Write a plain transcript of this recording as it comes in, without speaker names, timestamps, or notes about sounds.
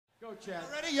Go, Chad.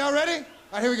 Y'all ready? Y'all ready? All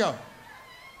right, here we go.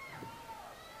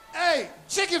 Hey,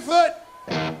 Chickenfoot,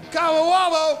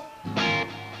 Kawawabo.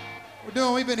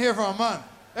 We've been here for a month.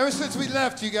 Ever since we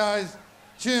left, you guys,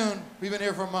 June, we've been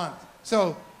here for a month.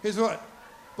 So, here's what.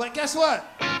 But guess what?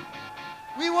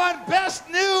 We won Best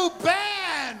New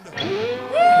Band!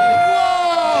 Whoa!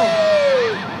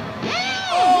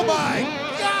 Oh my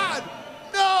God!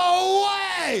 No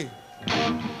way!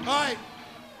 All right.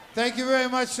 Thank you very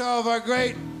much to all of our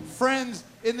great friends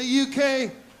in the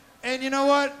UK. And you know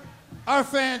what? Our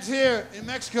fans here in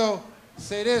Mexico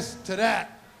say this to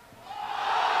that.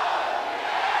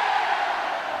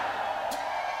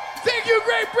 Thank you,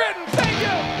 Great Britain.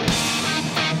 Thank you.